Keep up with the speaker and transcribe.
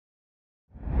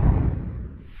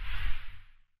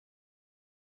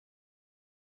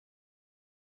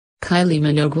Kylie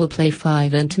Minogue will play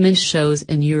 5 intimate shows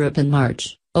in Europe in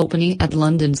March, opening at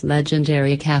London's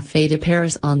legendary Café de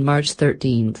Paris on March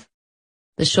 13.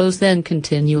 The shows then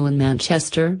continue in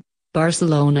Manchester,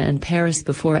 Barcelona and Paris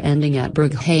before ending at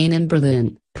Berghain in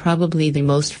Berlin, probably the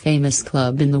most famous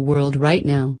club in the world right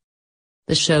now.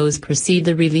 The shows precede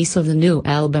the release of the new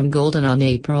album Golden on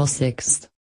April 6.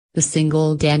 The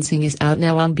single Dancing is out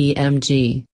now on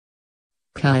BMG.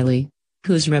 Kylie,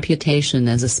 whose reputation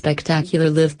as a spectacular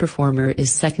live performer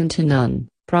is second to none,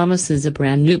 promises a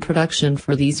brand new production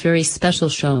for these very special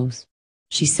shows.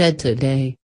 She said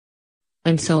today,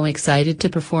 "I'm so excited to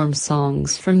perform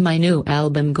songs from my new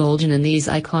album Golden in these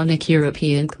iconic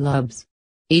European clubs.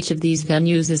 Each of these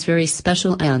venues is very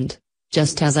special and,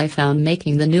 just as I found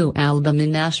making the new album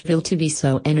in Nashville to be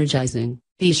so energizing,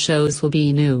 these shows will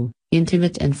be new,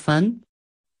 intimate and fun.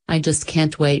 I just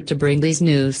can't wait to bring these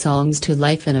new songs to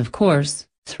life and of course,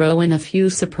 throw in a few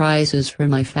surprises for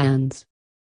my fans."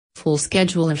 Full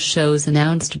schedule of shows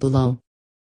announced below.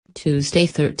 Tuesday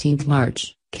 13th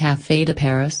March, Café de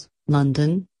Paris,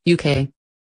 London, UK.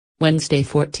 Wednesday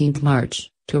 14th March,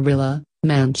 Torilla,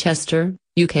 Manchester,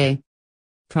 UK.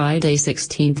 Friday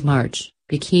 16th March,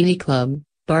 Bikini Club,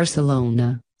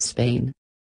 Barcelona, Spain.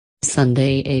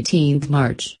 Sunday 18th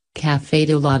March, Café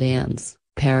de la Danse,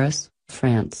 Paris,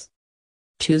 France.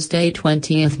 Tuesday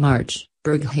 20th March,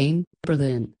 Berghain,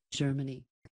 Berlin, Germany.